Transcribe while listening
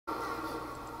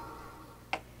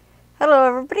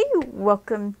everybody,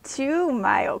 welcome to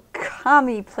my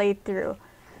Okami playthrough.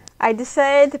 I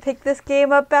decided to pick this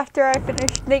game up after I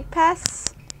finished Snake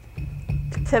Pass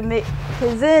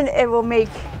because then it will make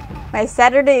my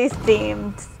Saturdays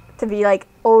themed to be like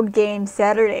old game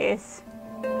Saturdays.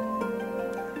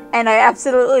 And I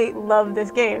absolutely love this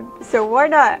game, so why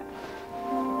not?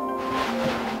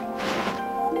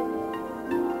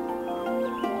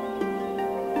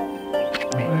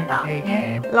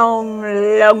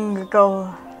 Long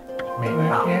ago, a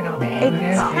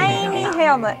tiny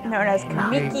hamlet known as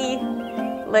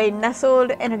Kamiki lay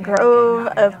nestled in a grove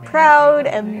of proud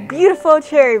and beautiful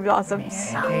cherry blossoms.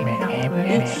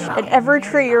 Each and every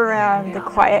tree around the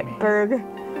quiet burg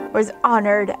was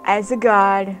honored as a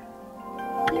god.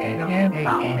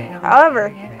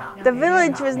 However, the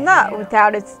village was not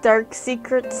without its dark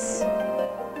secrets.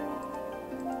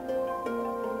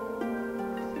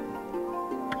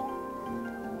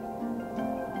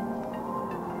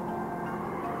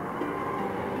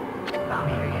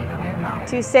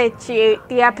 To satiate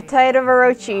the appetite of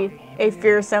Orochi, a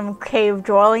fearsome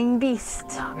cave-dwelling beast,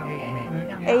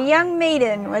 a young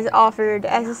maiden was offered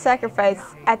as a sacrifice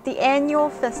at the annual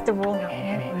festival.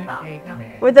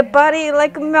 With a body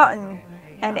like a mountain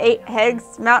and 8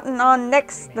 heads mounting on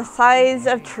necks the size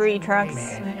of tree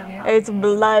trunks, its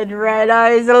blood-red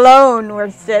eyes alone were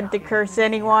said to curse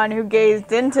anyone who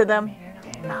gazed into them.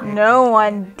 No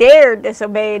one dared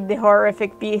disobey the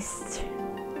horrific beast.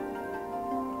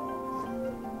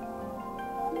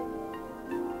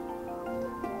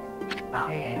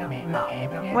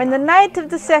 When the night of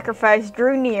the sacrifice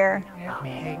drew near,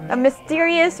 a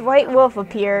mysterious white wolf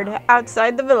appeared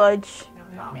outside the village.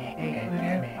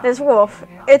 This wolf,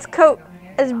 its coat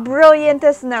as brilliant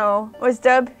as snow, was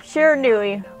dubbed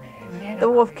Shiranui. The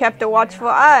wolf kept a watchful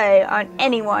eye on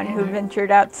anyone who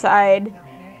ventured outside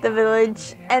the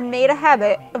village and made a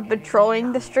habit of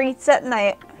patrolling the streets at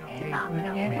night.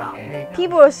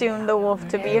 People assumed the wolf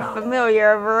to be a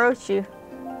familiar of Orochi.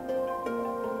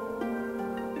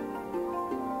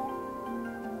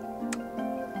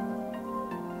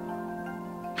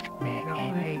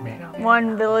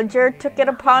 One villager took it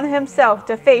upon himself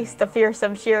to face the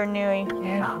fearsome Shiranui.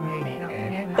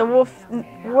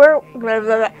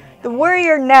 The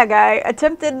warrior Nagai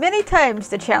attempted many times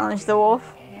to challenge the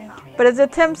wolf, but his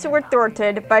attempts were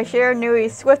thwarted by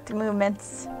Shiranui's swift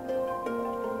movements.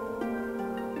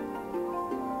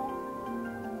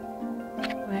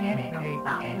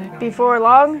 Before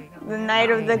long, the night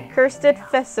of the cursed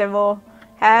festival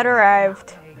had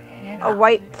arrived. A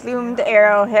white-plumed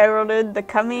arrow heralded the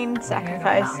coming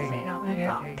sacrifice.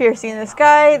 Piercing the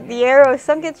sky, the arrow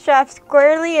sunk its shaft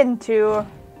squarely into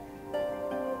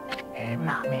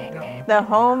the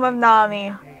home of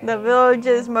Nami, the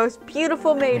village's most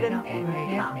beautiful maiden.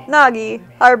 Nagi,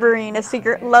 harboring a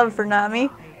secret love for Nami,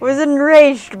 was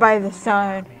enraged by the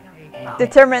sun.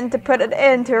 Determined to put an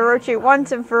end to Orochi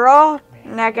once and for all,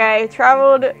 Nagai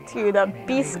traveled to the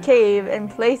Beast Cave in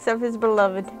place of his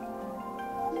beloved.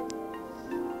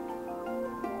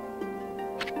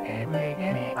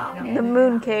 The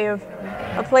Moon Cave,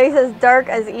 a place as dark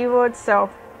as evil itself,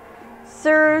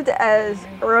 served as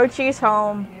Orochi's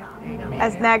home.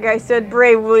 As Nagai stood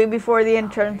bravely before the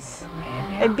entrance,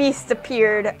 a beast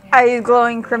appeared, eyes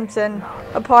glowing crimson,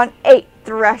 upon 8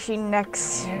 thrashing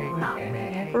necks.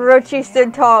 Orochi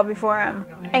stood tall before him,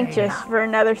 anxious for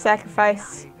another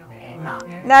sacrifice.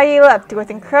 Nagi leapt with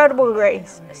incredible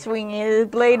grace, swinging his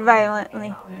blade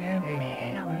violently.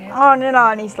 On and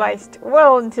on he sliced,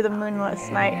 well into the moonless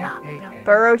night.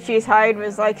 But Orochi's hide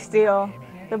was like steel.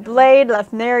 The blade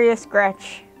left nary a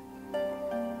scratch.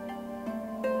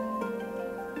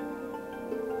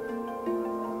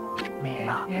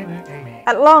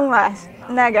 At long last,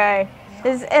 Nagai,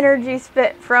 his energy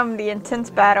spent from the intense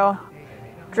battle,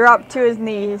 dropped to his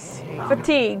knees,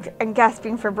 fatigued and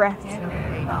gasping for breath.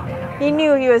 He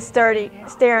knew he was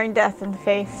staring death in the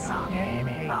face.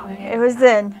 It was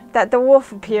then that the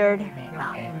wolf appeared.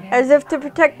 As if to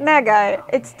protect Nagai,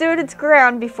 it stood its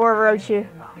ground before Orochi.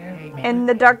 In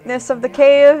the darkness of the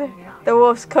cave, the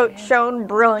wolf's coat shone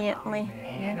brilliantly.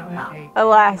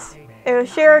 Alas, it was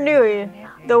Shiranui,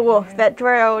 the wolf that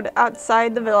dwelled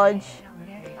outside the village.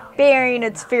 Bearing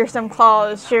its fearsome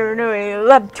claws, Shiranui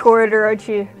leapt toward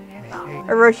Orochi.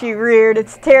 Orochi reared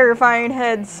its terrifying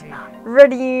heads,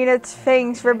 readying its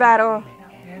fangs for battle.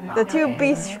 The two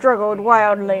beasts struggled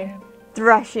wildly,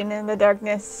 thrashing in the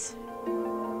darkness.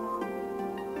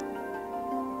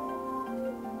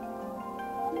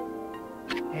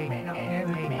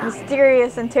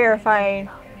 Mysterious and terrifying,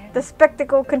 the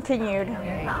spectacle continued.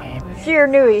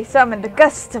 Shiranui summoned a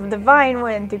gust of divine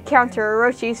wind to counter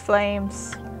Orochi's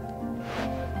flames.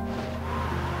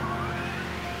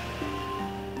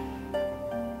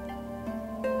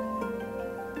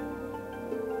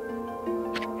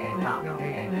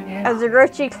 as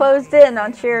Orochi closed in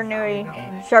on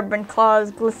Shiranui, sharpened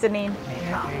claws glistening.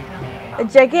 A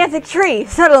gigantic tree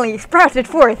suddenly sprouted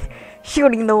forth,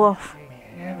 shooting the wolf.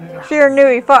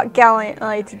 Shiranui fought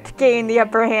gallantly to gain the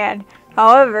upper hand.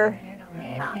 However,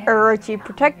 Orochi,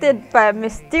 protected by a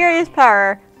mysterious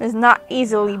power, was not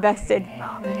easily bested.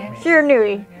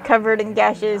 Shiranui, covered in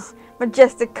gashes,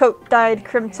 majestic coat dyed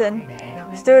crimson,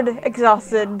 stood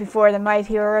exhausted before the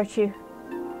mighty Orochi.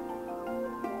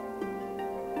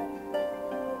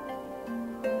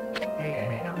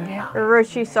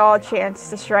 Orochi saw a chance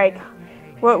to strike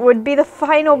what would be the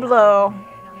final blow,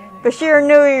 but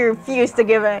Shiranui refused to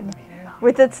give in.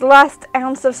 With its last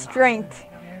ounce of strength,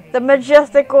 the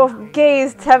majestic wolf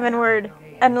gazed heavenward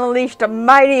and unleashed a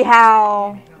mighty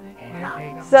howl.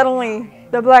 Suddenly,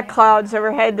 the black clouds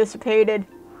overhead dissipated.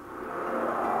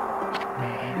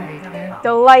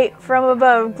 The light from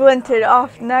above glinted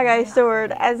off Nagai's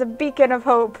sword as a beacon of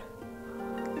hope.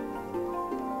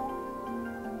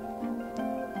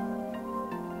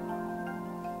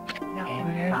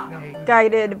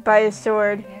 Guided by his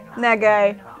sword,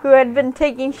 Nagai, who had been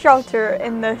taking shelter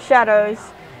in the shadows,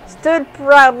 stood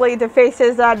proudly to face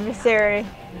his adversary,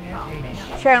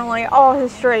 channeling all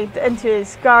his strength into his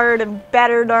scarred and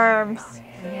battered arms.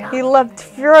 He leapt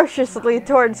ferociously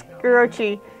towards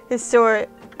Orochi, his sword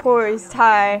poised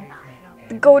high.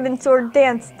 The golden sword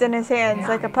danced in his hands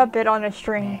like a puppet on a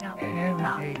string.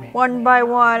 One by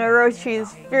one,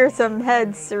 Orochi's fearsome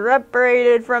heads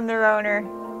separated from their owner.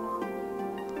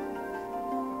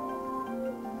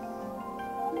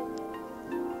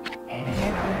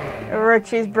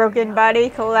 Orochi's broken body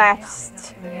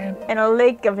collapsed in a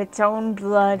lake of its own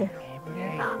blood.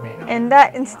 In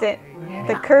that instant,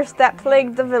 the curse that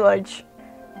plagued the village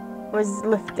was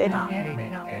lifted.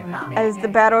 As the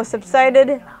battle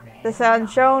subsided, the sun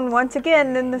shone once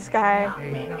again in the sky.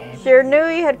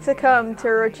 Shiranui had succumbed to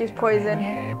Orochi's poison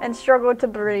and struggled to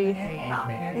breathe.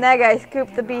 Nagai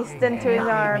scooped the beast into his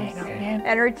arms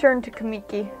and returned to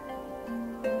Kamiki.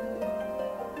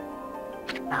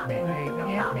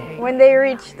 When they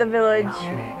reached the village,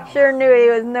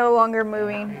 Shiranui was no longer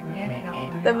moving.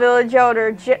 The village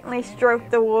elder gently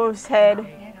stroked the wolf's head.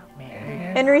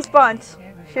 In response,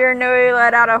 Shiranui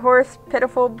let out a hoarse,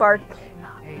 pitiful bark,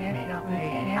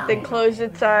 then closed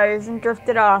its eyes and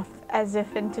drifted off as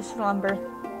if into slumber.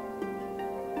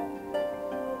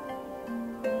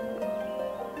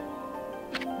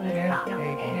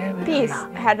 Peace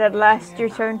had at last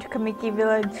returned to Kamiki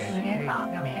village.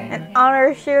 In honor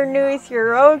of Shiranui's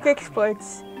heroic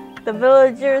exploits, the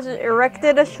villagers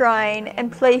erected a shrine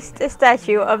and placed a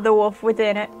statue of the wolf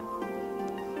within it.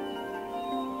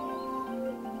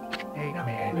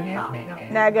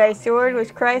 Nagai's sword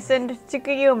was christened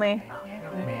Tsukuyomi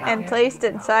and placed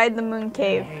inside the moon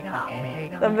cave.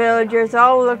 The villagers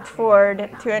all looked forward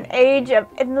to an age of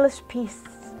endless peace.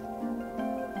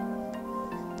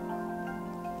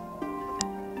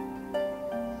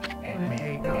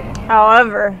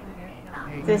 However,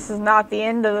 this is not the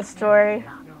end of the story.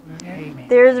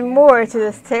 There is more to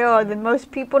this tale than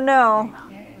most people know.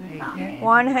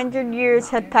 100 years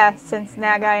had passed since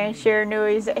Nagai and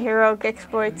Shiranui's heroic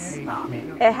exploits.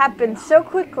 It happened so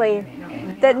quickly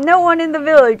that no one in the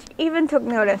village even took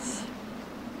notice.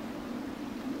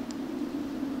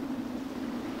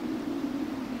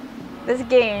 This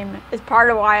game is part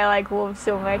of why I like wolves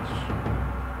so much.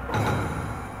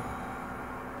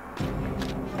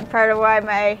 And part of why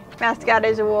my mascot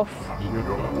is a wolf.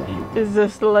 Is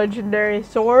this the legendary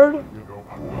sword?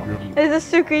 Is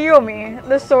the Tsukuyomi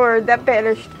the sword that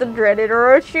banished the dreaded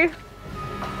Orochi? ...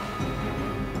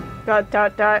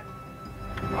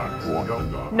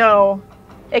 No,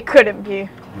 it couldn't be.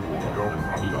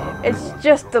 It's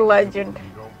just a legend.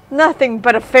 Nothing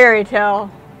but a fairy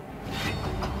tale.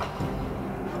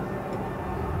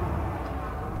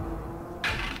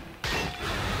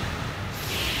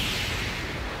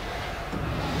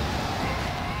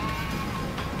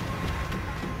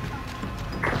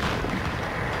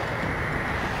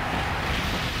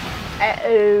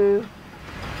 Uh-oh.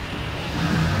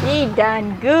 He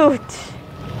done goofed.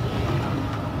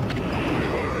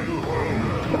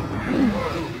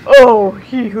 Oh,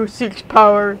 he who seeks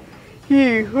power,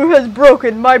 he who has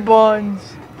broken my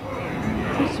bonds.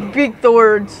 Speak the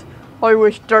words, I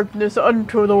wish darkness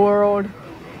unto the world.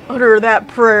 Utter that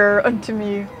prayer unto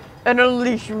me, and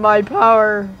unleash my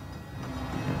power.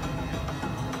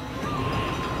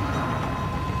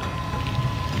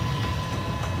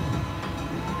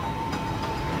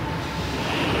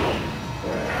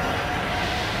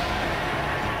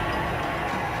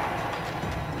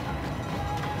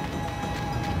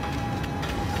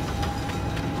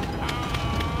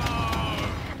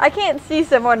 I can't see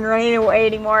someone running away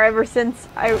anymore ever since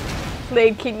I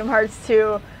played Kingdom Hearts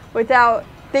 2 without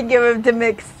thinking of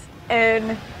Demix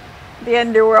in the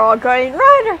underworld going,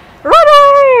 run! Run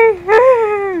away!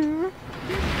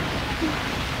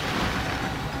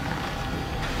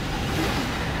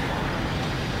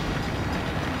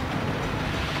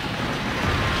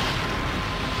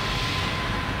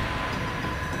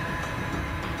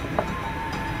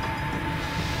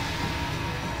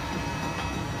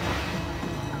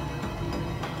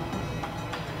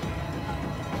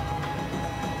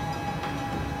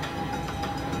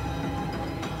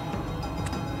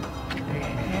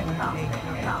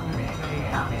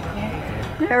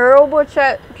 A horrible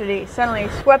tragedy suddenly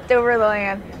swept over the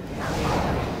land.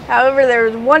 However, there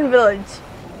was one village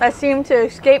that seemed to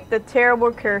escape the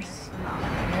terrible curse.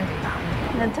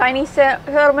 The tiny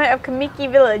settlement of Kamiki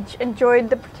Village enjoyed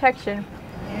the protection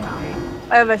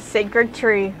of a sacred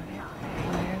tree.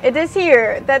 It is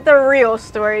here that the real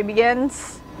story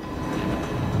begins.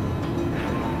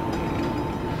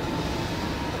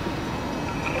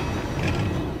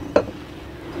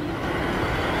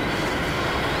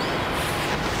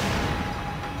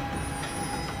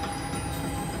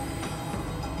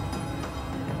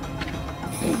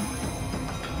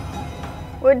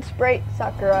 Wood sprite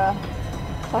Sakuya.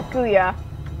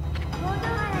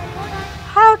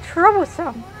 How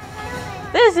troublesome!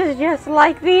 This is just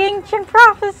like the ancient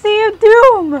prophecy of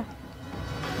doom!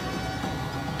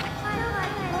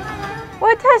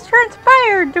 What has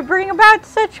transpired to bring about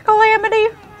such calamity?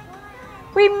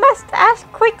 We must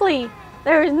act quickly.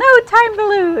 There is no time to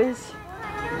lose.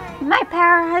 My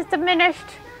power has diminished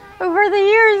over the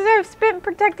years I've spent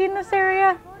protecting this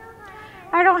area.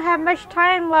 I don't have much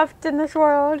time left in this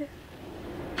world.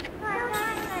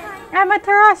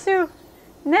 Amaterasu,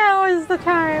 now is the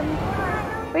time.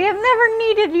 We have never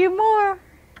needed you more.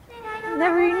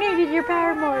 Never needed your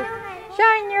power more.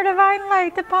 Shine your divine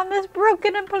light upon this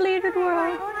broken and polluted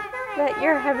world. Let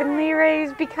your heavenly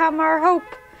rays become our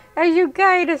hope as you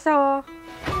guide us all.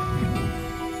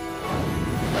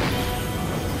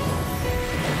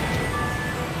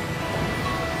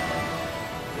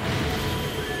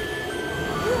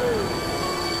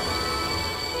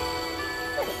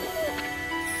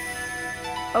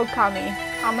 Okami,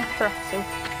 Amaterasu.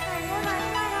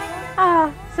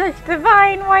 Ah, such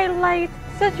divine white light,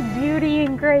 such beauty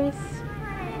and grace.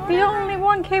 The only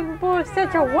one capable of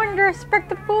such a wondrous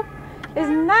spectacle is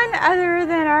none other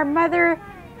than our mother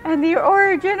and the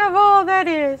origin of all that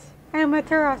is,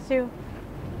 Amaterasu.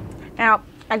 Now,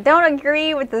 I don't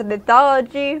agree with the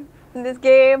mythology in this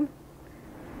game,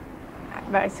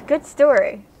 but it's a good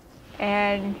story.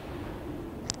 And,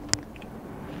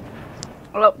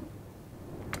 well,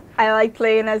 I like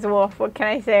playing as a wolf, what can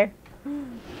I say?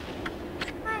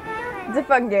 It's a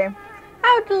fun game.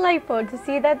 How delightful to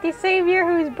see that the savior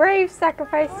whose brave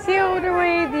sacrifice sealed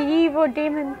away the evil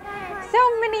demon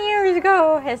so many years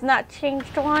ago has not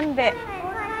changed one bit.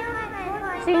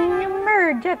 Seeing you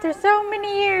emerge after so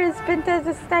many years spent as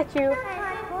a statue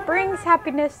brings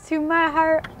happiness to my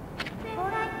heart.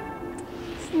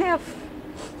 Sniff.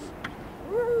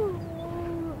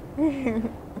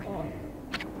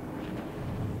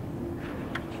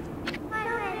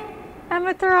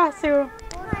 Amaterasu,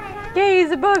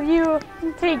 gaze above you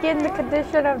and take in the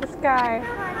condition of the sky.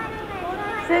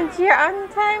 Since your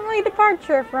untimely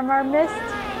departure from our midst,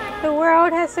 the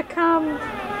world has succumbed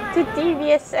to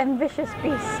devious and vicious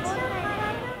beasts.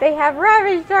 They have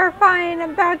ravaged our fine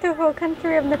and bountiful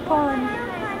country of Nippon,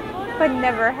 but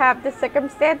never have the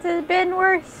circumstances been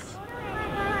worse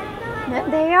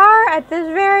than they are at this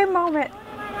very moment.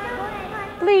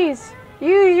 Please,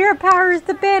 use your powers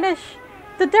to banish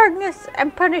the darkness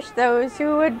and punish those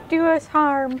who would do us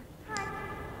harm.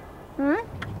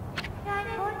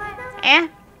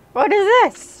 What is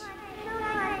this?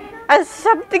 Has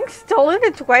something stolen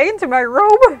its way into my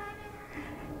robe?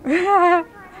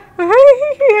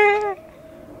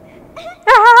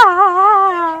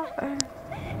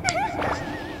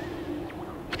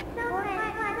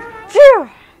 Phew!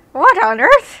 What on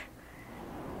earth?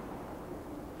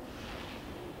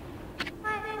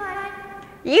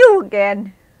 You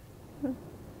again.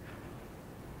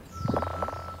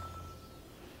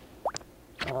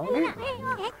 Ow,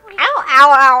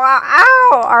 ow, ow, ow,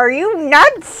 ow! Are you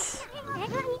nuts?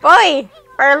 Boy,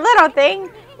 for a little thing,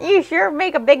 you sure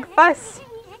make a big fuss.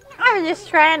 I was just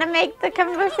trying to make the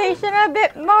conversation a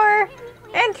bit more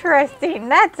interesting,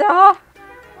 that's all.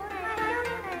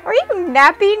 Are you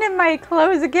napping in my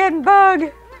clothes again,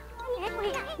 Bug?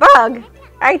 Bug,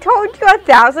 I told you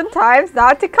 1,000 times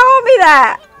not to call me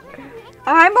that.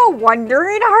 I'm a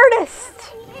wandering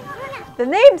artist. The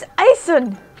name's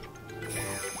Ison.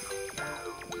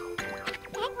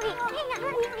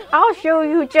 I'll show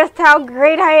you just how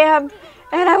great I am,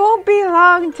 and I won't be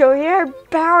long till you're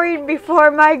bowing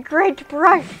before my great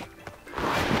brush.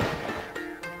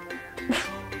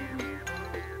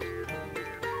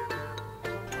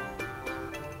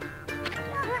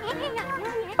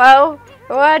 Well,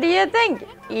 what do you think?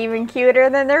 Even cuter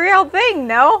than the real thing,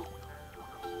 no?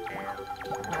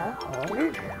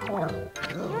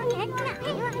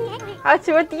 What's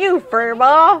with you,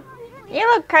 furball? You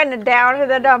look kind of down in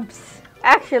the dumps.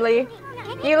 Actually,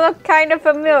 you look kind of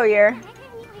familiar.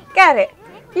 Got it.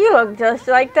 You look just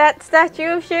like that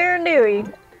statue of Sharon Dewey.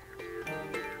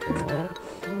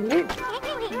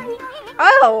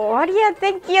 Oh, what do you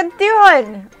think you're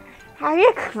doing? Are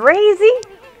you crazy?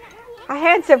 A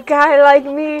handsome guy like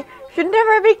me should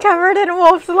never be covered in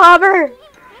wolf slobber.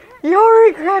 You'll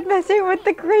regret messing with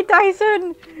the great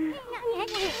Dyson.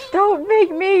 Don't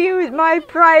make me use my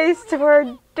prize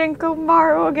toward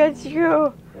Dinkomaru against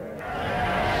you.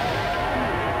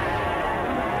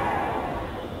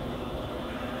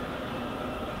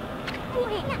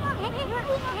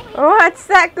 What's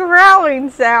that growling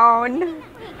sound?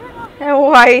 And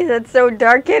why is it so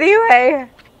dark anyway?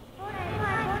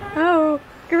 Oh,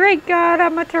 great God,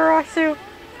 Amaterasu.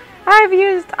 I've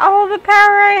used all the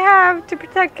power I have to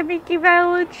protect Kamiki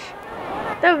Village.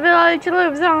 The village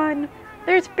lives on.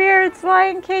 Their spirits lie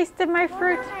encased in my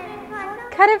fruit.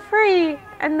 Cut it free,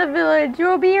 and the village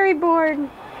will be reborn.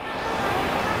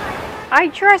 I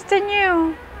trust in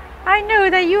you. I know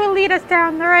that you will lead us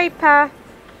down the right path.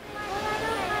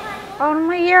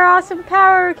 Only your awesome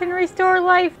power can restore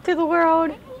life to the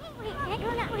world.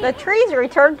 The trees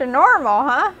returned to normal,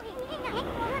 huh?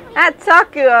 That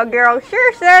Sakuya girl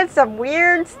sure said some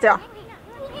weird stuff.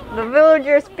 The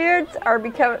villager spirits are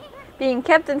being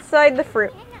kept inside the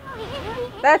fruit.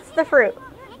 That's the fruit.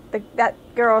 That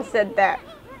girl said that.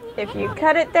 If you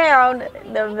cut it down,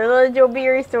 the village will be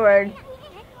restored.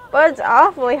 But it's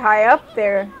awfully high up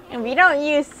there. If you don't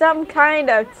use some kind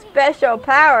of special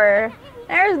power,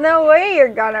 there's no way you're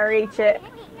gonna reach it.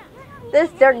 This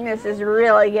darkness is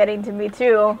really getting to me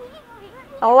too.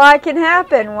 A lot can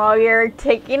happen while you're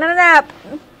taking a nap.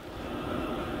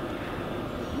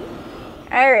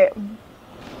 Alright.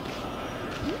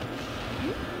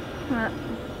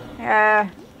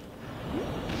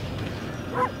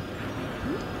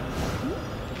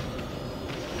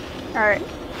 Alright.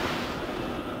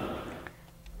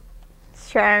 Let's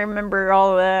try and remember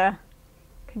all the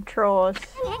controls.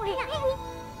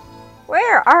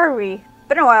 Where are we?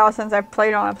 Been a while since I've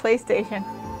played on a PlayStation.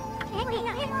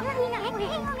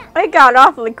 It got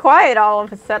awfully quiet all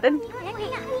of a sudden.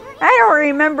 I don't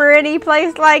remember any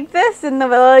place like this in the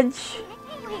village.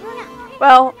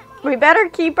 Well, we better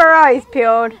keep our eyes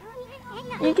peeled.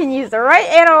 You can use the right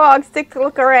analog stick to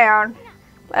look around.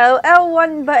 The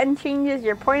L1 button changes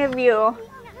your point of view.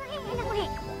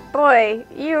 Boy,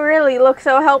 you really look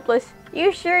so helpless.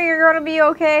 You sure you're gonna be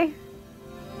okay?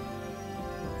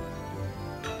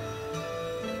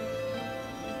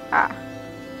 Ah.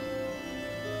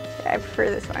 I prefer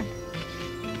this one.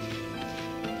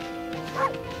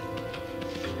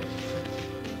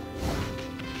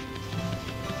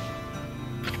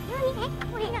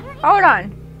 Hold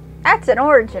on. That's an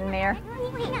origin mirror.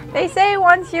 They say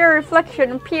once your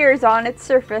reflection appears on its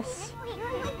surface,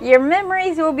 your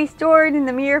memories will be stored in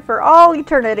the mirror for all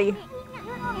eternity.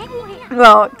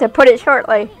 Well, to put it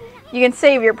shortly, you can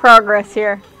save your progress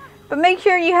here. But make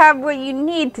sure you have what you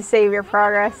need to save your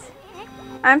progress.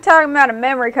 I'm talking about a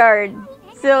memory card.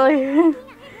 Silly.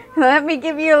 Let me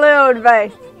give you a little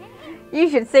advice. You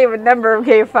should save a number of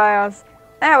game files.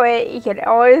 That way, you can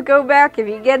always go back if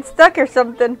you get stuck or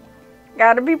something.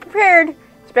 Gotta be prepared,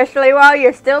 especially while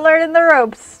you're still learning the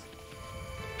ropes.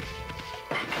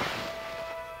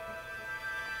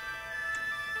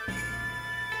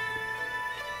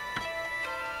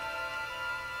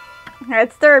 I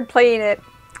started playing it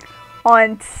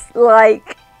once,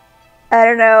 like, I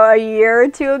don't know, a year or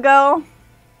two ago.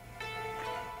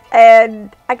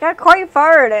 And I got quite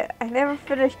far in it. I never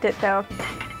finished it though.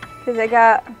 Because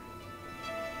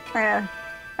my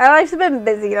life's been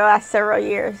busy the last several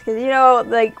years. Because, you know,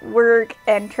 like work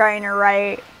and trying to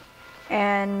write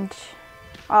and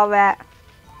all that.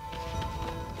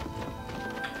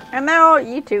 And now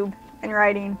YouTube and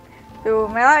writing. So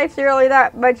my life's really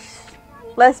that much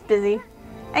less busy.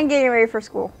 And getting ready for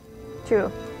school. Too.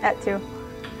 That too.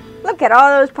 Look at all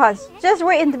those pots, just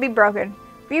waiting to be broken.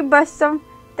 If you bust them,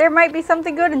 there might be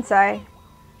something good inside.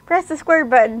 Press the square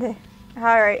button.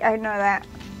 Alright, I know that.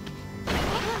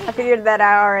 I figured that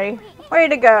out already. Way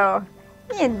to go.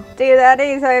 You can do that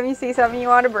anytime you see something you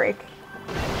want to break.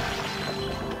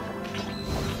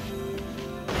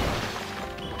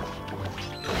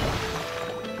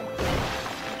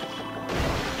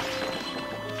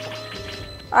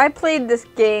 I played this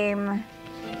game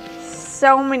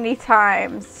so many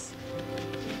times.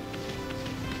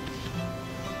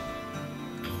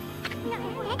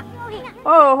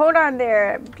 Oh, hold on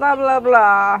there. Blah, blah,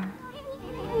 blah.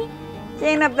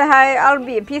 Gain up the height, I'll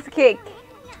be a piece of cake.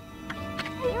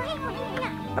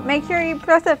 But make sure you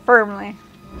press it firmly.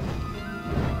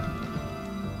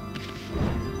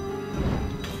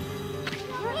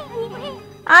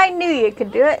 I knew you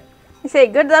could do it. They say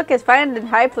good luck is found in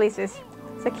high places.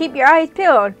 So keep your eyes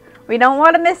peeled. We don't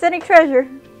want to miss any treasure.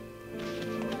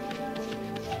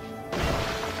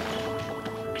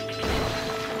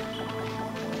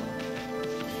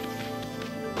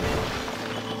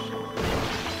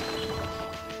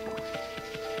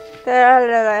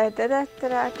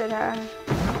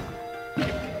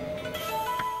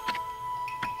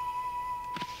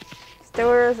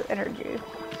 Stores energy.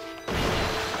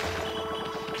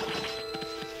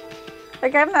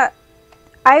 Like,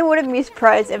 I wouldn't be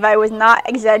surprised if I was not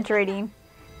exaggerating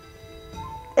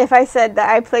if I said that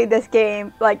I played this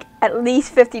game like at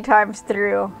least 50 times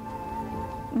through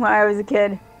when I was a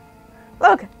kid.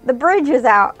 Look, the bridge is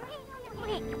out.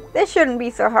 This shouldn't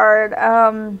be so hard.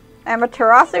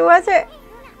 Amaterasu, was it?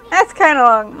 That's kind of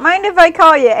long. Mind if I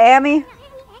call you Amy?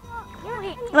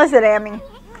 Listen, Amy.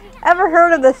 Ever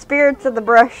heard of the spirits of the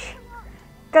brush?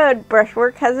 Good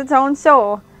brushwork has its own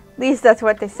soul. At least that's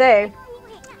what they say.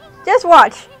 Just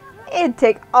watch. It'd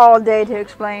take all day to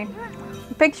explain.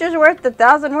 A picture's worth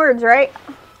 1,000 words, right?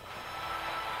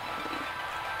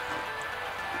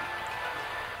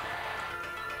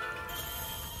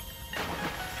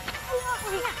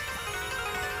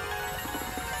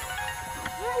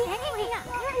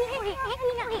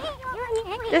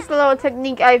 This little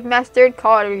technique I've mastered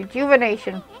called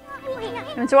rejuvenation.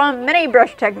 It's one of many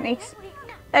brush techniques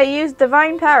that use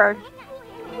divine power.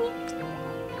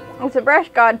 It's a brush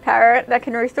god power that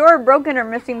can restore broken or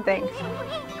missing things.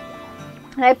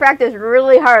 And I practiced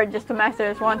really hard just to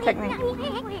master this one technique.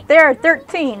 There are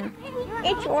 13.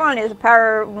 Each one is a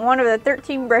power of one of the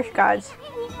 13 brush gods.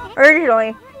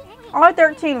 Originally, all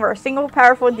 13 were a single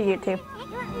powerful deity.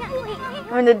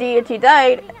 When the deity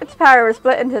died, its power was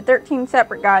split into 13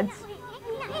 separate gods.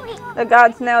 The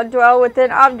gods now dwell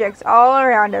within objects all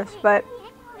around us, but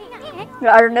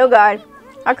God or no God,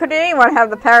 how could anyone have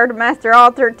the power to master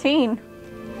all 13?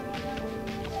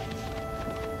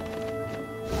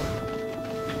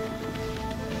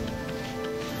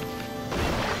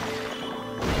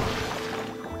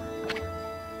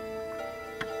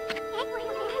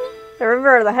 The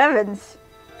River of the Heavens.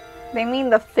 They mean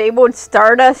the fabled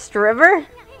Stardust River?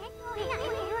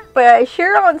 But I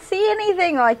sure don't see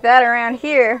anything like that around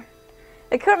here.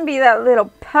 It couldn't be that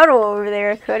little puddle over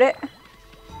there, could it?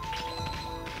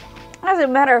 As a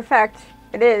matter of fact,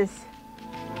 it is.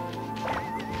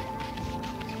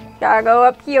 Gotta go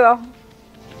up here.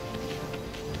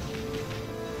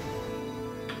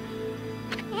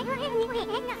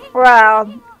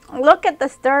 Wow, look at the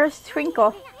stars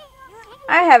twinkle.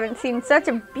 I haven't seen such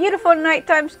a beautiful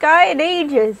nighttime sky in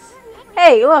ages.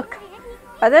 Hey, look.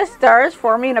 Are the stars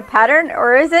forming a pattern,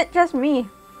 or is it just me?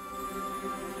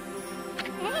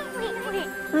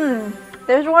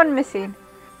 There's one missing.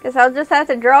 Guess I'll just have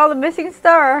to draw the missing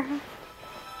star.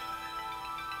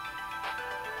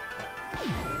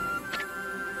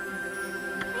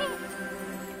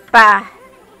 Bah.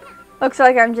 Looks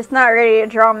like I'm just not ready to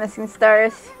draw missing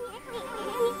stars.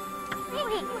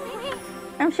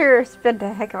 I'm sure I spent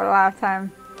a heck of a lot of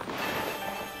time.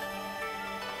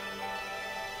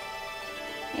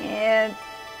 And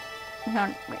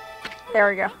no, wait, there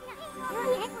we go.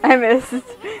 I missed.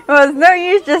 Well, it's no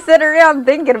use just sitting around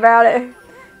thinking about it.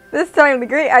 This time the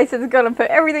Great Ice is gonna put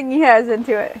everything he has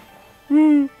into it.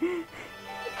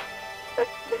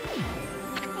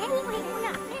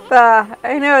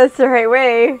 I know it's the right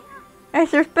way. I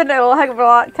sure spent a heck of a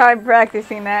lot of time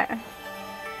practicing that.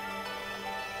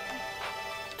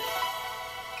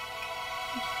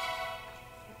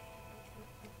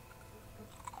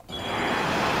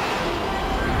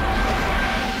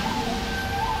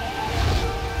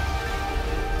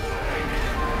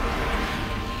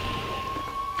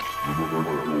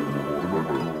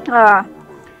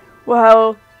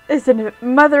 Well, isn't it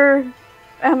Mother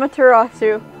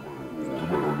Amaterasu?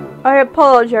 I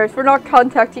apologize for not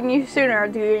contacting you sooner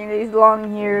during these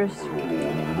long years.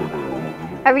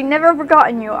 Having never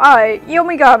forgotten you, I,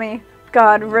 Yomigami,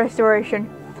 God of Restoration,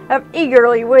 have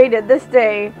eagerly waited this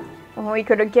day when we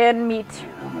could again meet.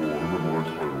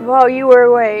 While you were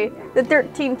away, the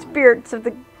 13 spirits of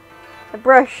the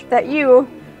brush that you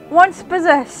once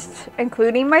possessed,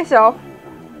 including myself,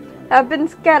 have been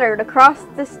scattered across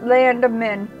this land of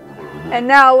men, and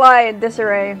now lie in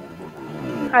disarray.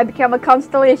 I became a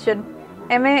constellation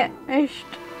and managed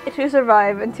to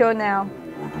survive until now.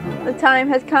 The time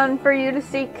has come for you to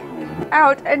seek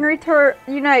out and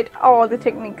unite all the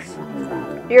techniques.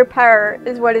 Your power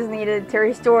is what is needed to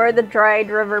restore the dried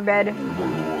riverbed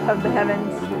of the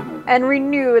heavens and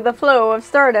renew the flow of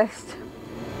stardust.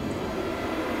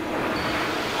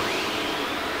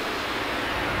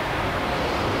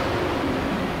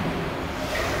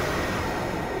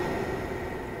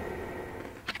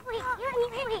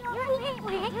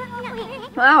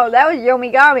 Wow, that was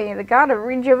Yomigami, the god of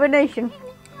rejuvenation.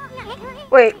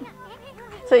 Wait,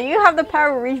 so you have the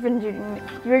power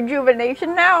of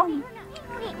rejuvenation now?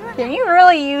 Can you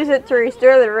really use it to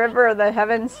restore the river of the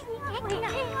heavens?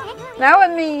 That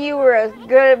would mean you were as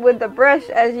good with the brush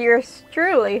as yours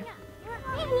truly.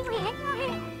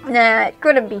 Nah, it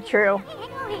couldn't be true.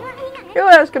 Who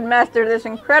else could master this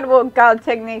incredible god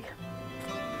technique?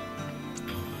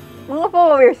 Don't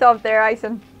fool yourself there,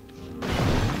 Ison.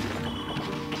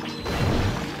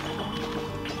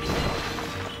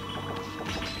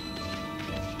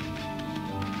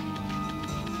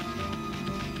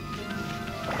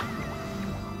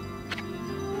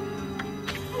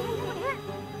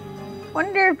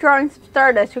 Wonder if drawing some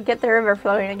stardust would get the river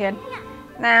flowing again.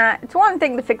 Nah, it's one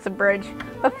thing to fix a bridge,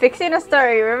 but fixing a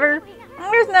starry river?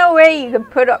 There's no way you could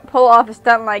pull off a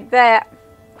stunt like that.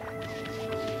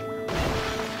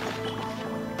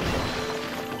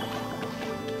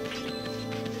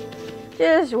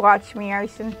 Just watch me,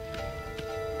 Ison.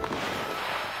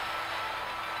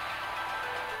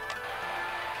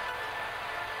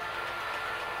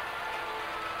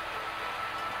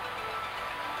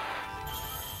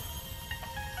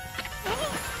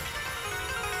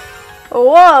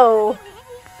 Whoa!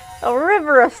 A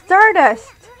river of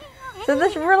stardust! So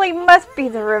this really must be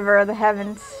the river of the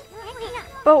heavens.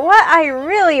 But what I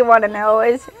really want to know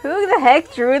is, who the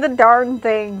heck drew the darn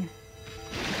thing?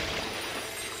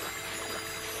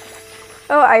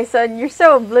 Oh, Ison, you're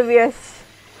so oblivious.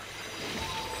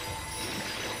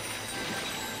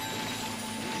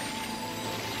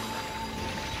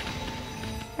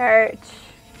 Alright.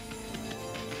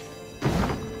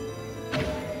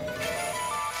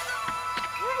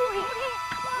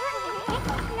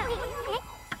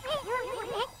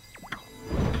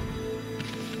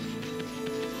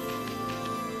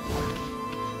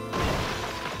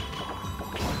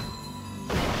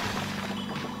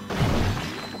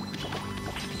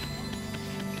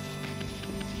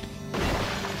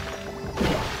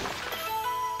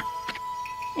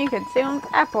 You consumed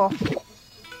apple.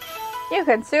 You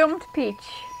consumed peach.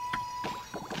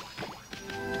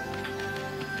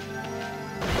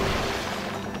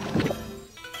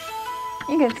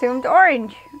 You consumed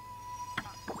orange.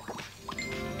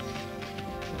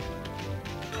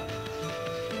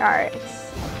 Alright.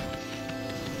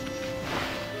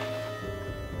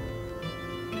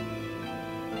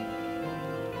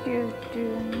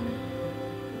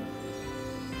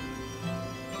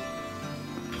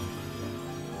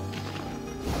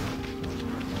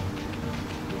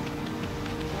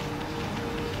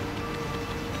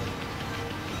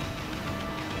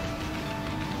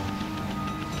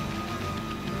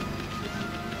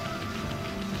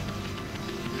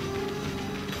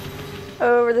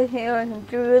 Over the hills and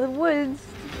through the woods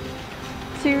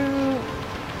to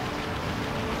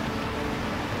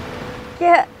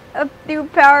get a new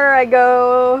power I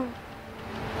go.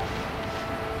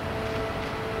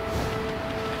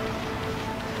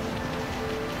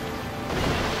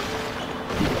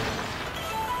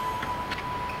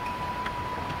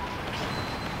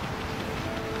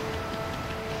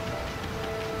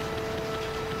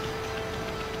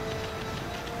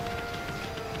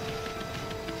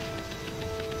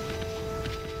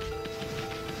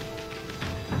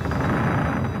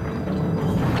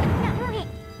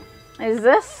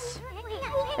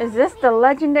 Is this the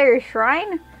legendary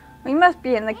shrine? We must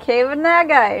be in the cave of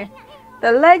Nagai.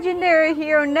 The legendary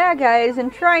hero Nagai is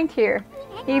enshrined here.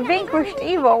 He vanquished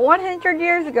evil 100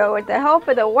 years ago with the help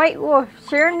of the white wolf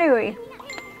Shiranui.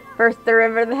 First the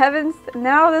river of the heavens,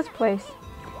 now this place.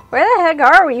 Where the heck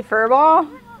are we, Furball?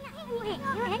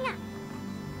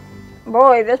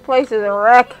 Boy, this place is a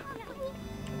wreck.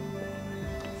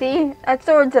 See, that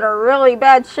sword's in a really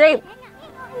bad shape.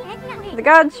 The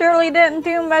gods surely didn't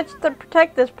do much to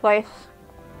protect this place.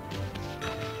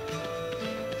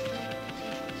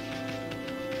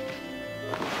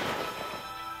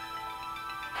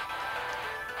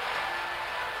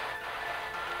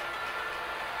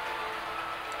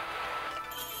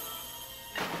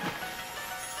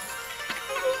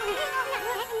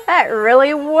 That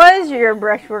really was your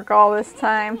brushwork all this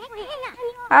time.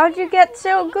 How'd you get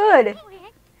so good?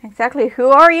 Exactly who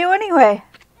are you anyway?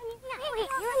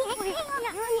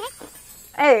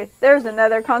 Hey, there's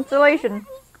another constellation.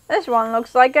 This one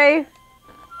looks like a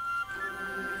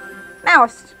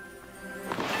mouse.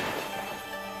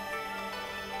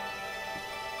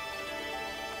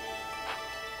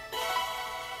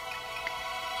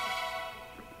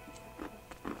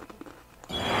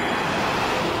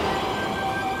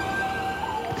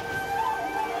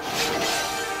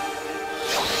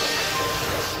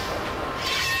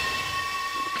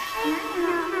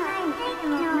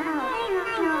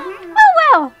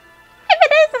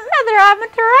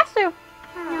 Amaterasu.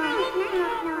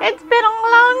 It's been a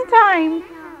long time,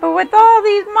 but with all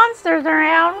these monsters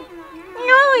around,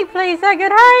 the only place I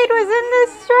could hide was in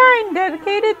this shrine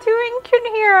dedicated to ancient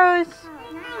heroes.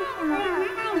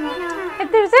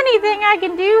 If there's anything I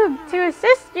can do to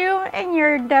assist you in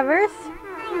your endeavors,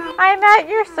 I'm at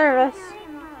your service.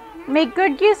 Make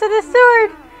good use of the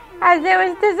sword, as it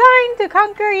was designed to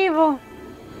conquer evil.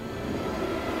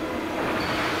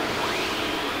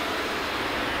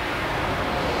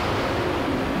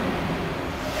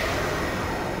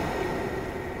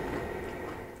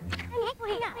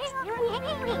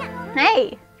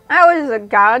 Hey, I was a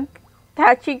god,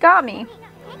 Tachigami,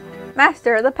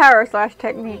 master of the power slash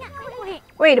technique.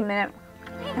 Wait a minute.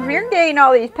 If you're getting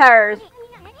all these powers,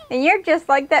 then you're just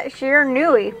like that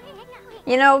Shiranui.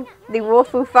 You know, the wolf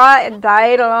who fought and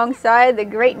died alongside the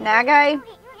great Nagai?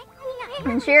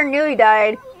 When Shiranui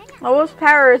died, the wolf's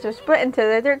powers were split into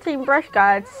the 13 brush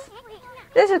gods.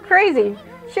 This is crazy.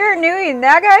 Shiranui and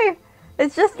Nagai?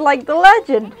 It's just like the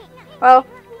legend. Well,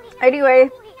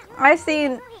 anyway, I've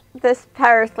seen this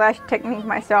power slash technique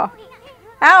myself.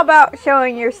 How about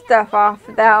showing your stuff off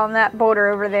down that boulder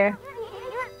over there?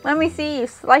 Let me see you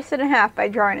slice it in half by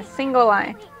drawing a single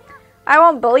line. I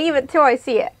won't believe it till I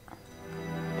see it.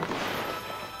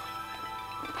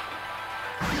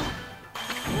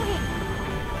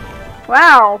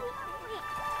 Wow!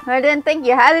 I didn't think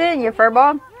you had it in you,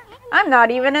 Furball. I'm not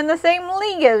even in the same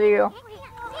league as you.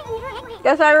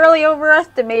 Guess I really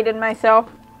overestimated myself.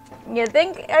 You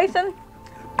think, Aisen?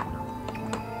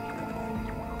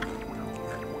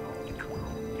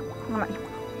 Come on.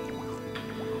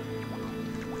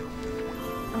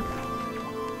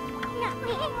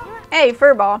 Hey,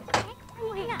 Furball.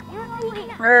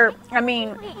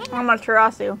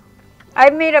 Amaterasu.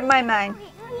 I've made up my mind.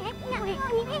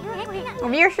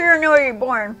 If you're Shiranui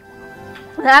reborn,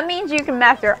 that means you can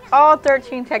master all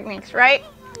 13 techniques, right?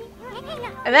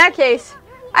 In that case,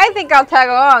 I think I'll tag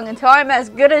along until I'm as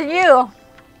good as you.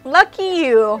 Lucky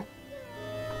you.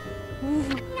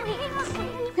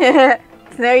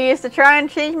 It's no use to try and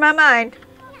change my mind.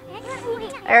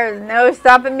 There's no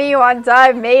stopping me once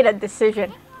I've made a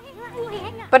decision.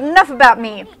 But enough about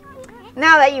me.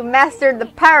 Now that you've mastered the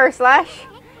power slash,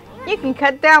 you can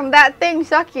cut down that thing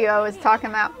Sakio was talking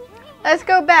about. Let's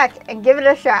go back and give it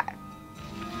a shot.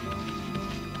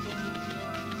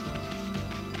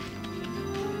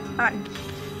 Come on.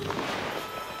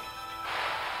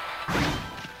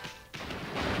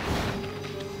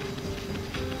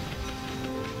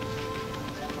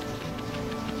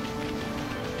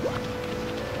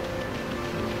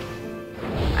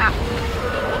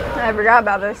 I forgot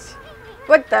about this.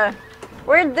 What the?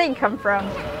 Where did they come from?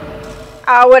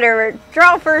 Whatever.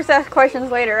 Draw first, ask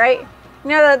questions later, right? You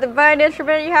know that divine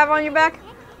instrument you have on your back?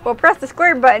 Well, press the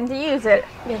square button to use it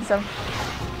against them.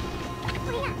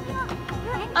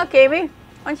 Okay, me.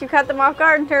 Once you cut them off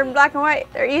guard and turn black and white,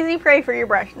 they're easy prey for your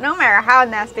brush, no matter how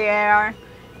nasty they are.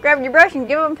 Grab your brush and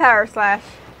give them power slash.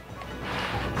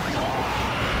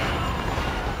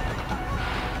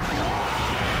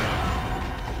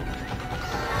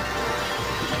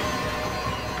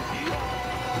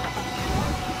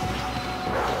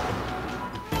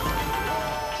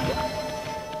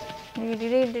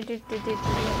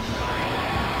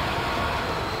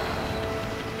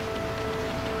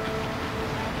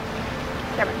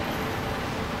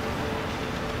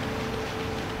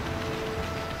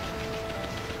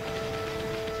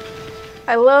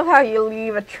 I love how you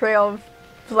leave a trail of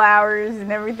flowers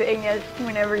and everything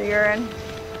whenever you're in.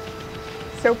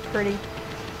 So pretty.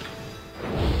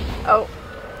 Oh,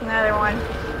 another one.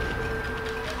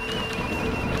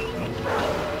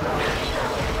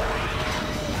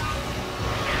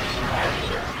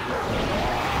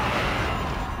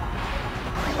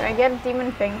 Can I get a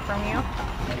demon thing from you?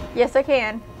 Yes, I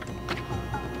can.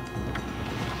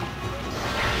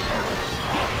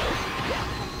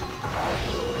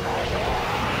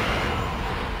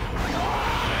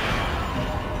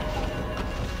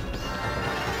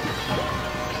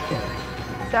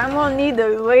 So I'm gonna need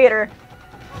those later.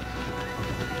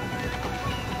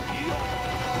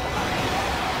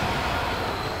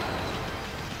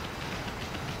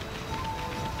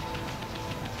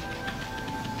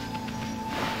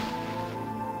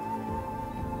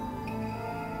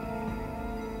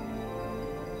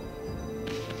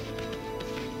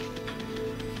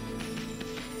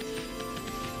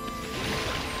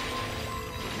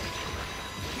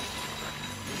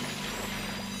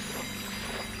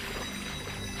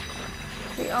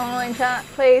 only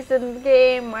place in the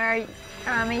game where you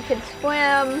can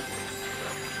swim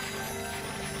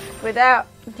without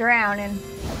drowning.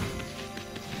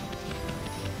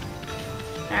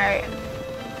 Alright.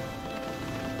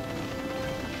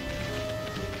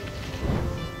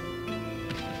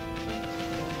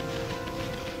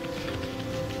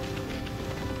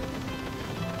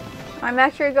 I'm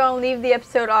actually going to leave the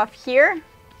episode off here.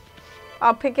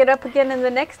 I'll pick it up again in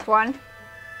the next one.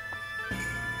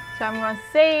 So I'm going to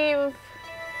save.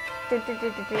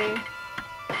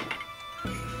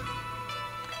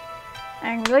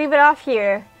 And leave it off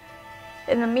here.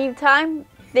 In the meantime,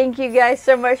 thank you guys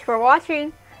so much for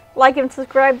watching. Like and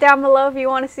subscribe down below if you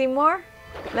want to see more.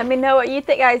 Let me know what you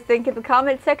guys think in the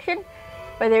comment section.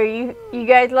 Whether you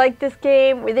guys like this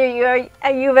game, whether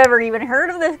you've ever even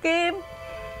heard of this game,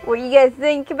 what you guys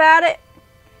think about it.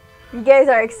 You guys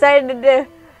are excited to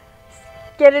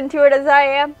get into it as I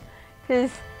am,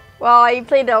 because well, I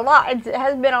played it a lot. It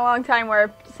has been a long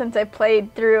time since I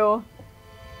played through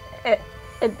it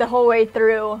the whole way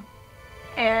through,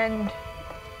 and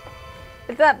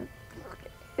it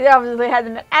obviously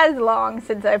hasn't been as long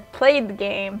since I've played the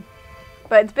game,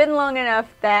 but it's been long enough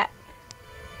that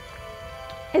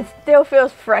it still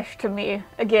feels fresh to me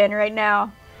again right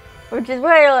now, which is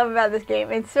what I love about this game.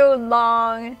 It's so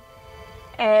long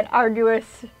and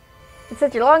arduous. It's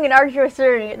such a long and arduous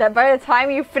journey that by the time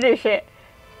you finish it,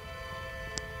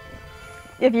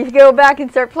 if you go back and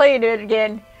start playing it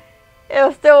again,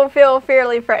 it'll still feel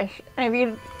fairly fresh. And if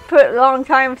you put a long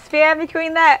time span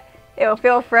between that, it'll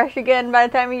feel fresh again by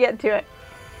the time you get to it.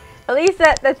 At least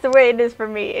that's the way it is for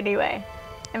me anyway.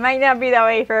 It might not be that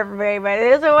way for everybody, but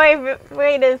it is the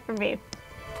way it is for me.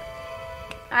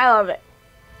 I love it.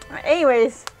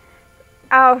 Anyways,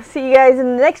 I'll see you guys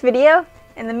in the next video.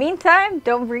 In the meantime,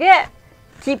 don't forget,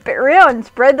 keep it real and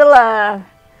spread the love.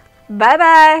 Bye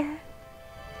bye.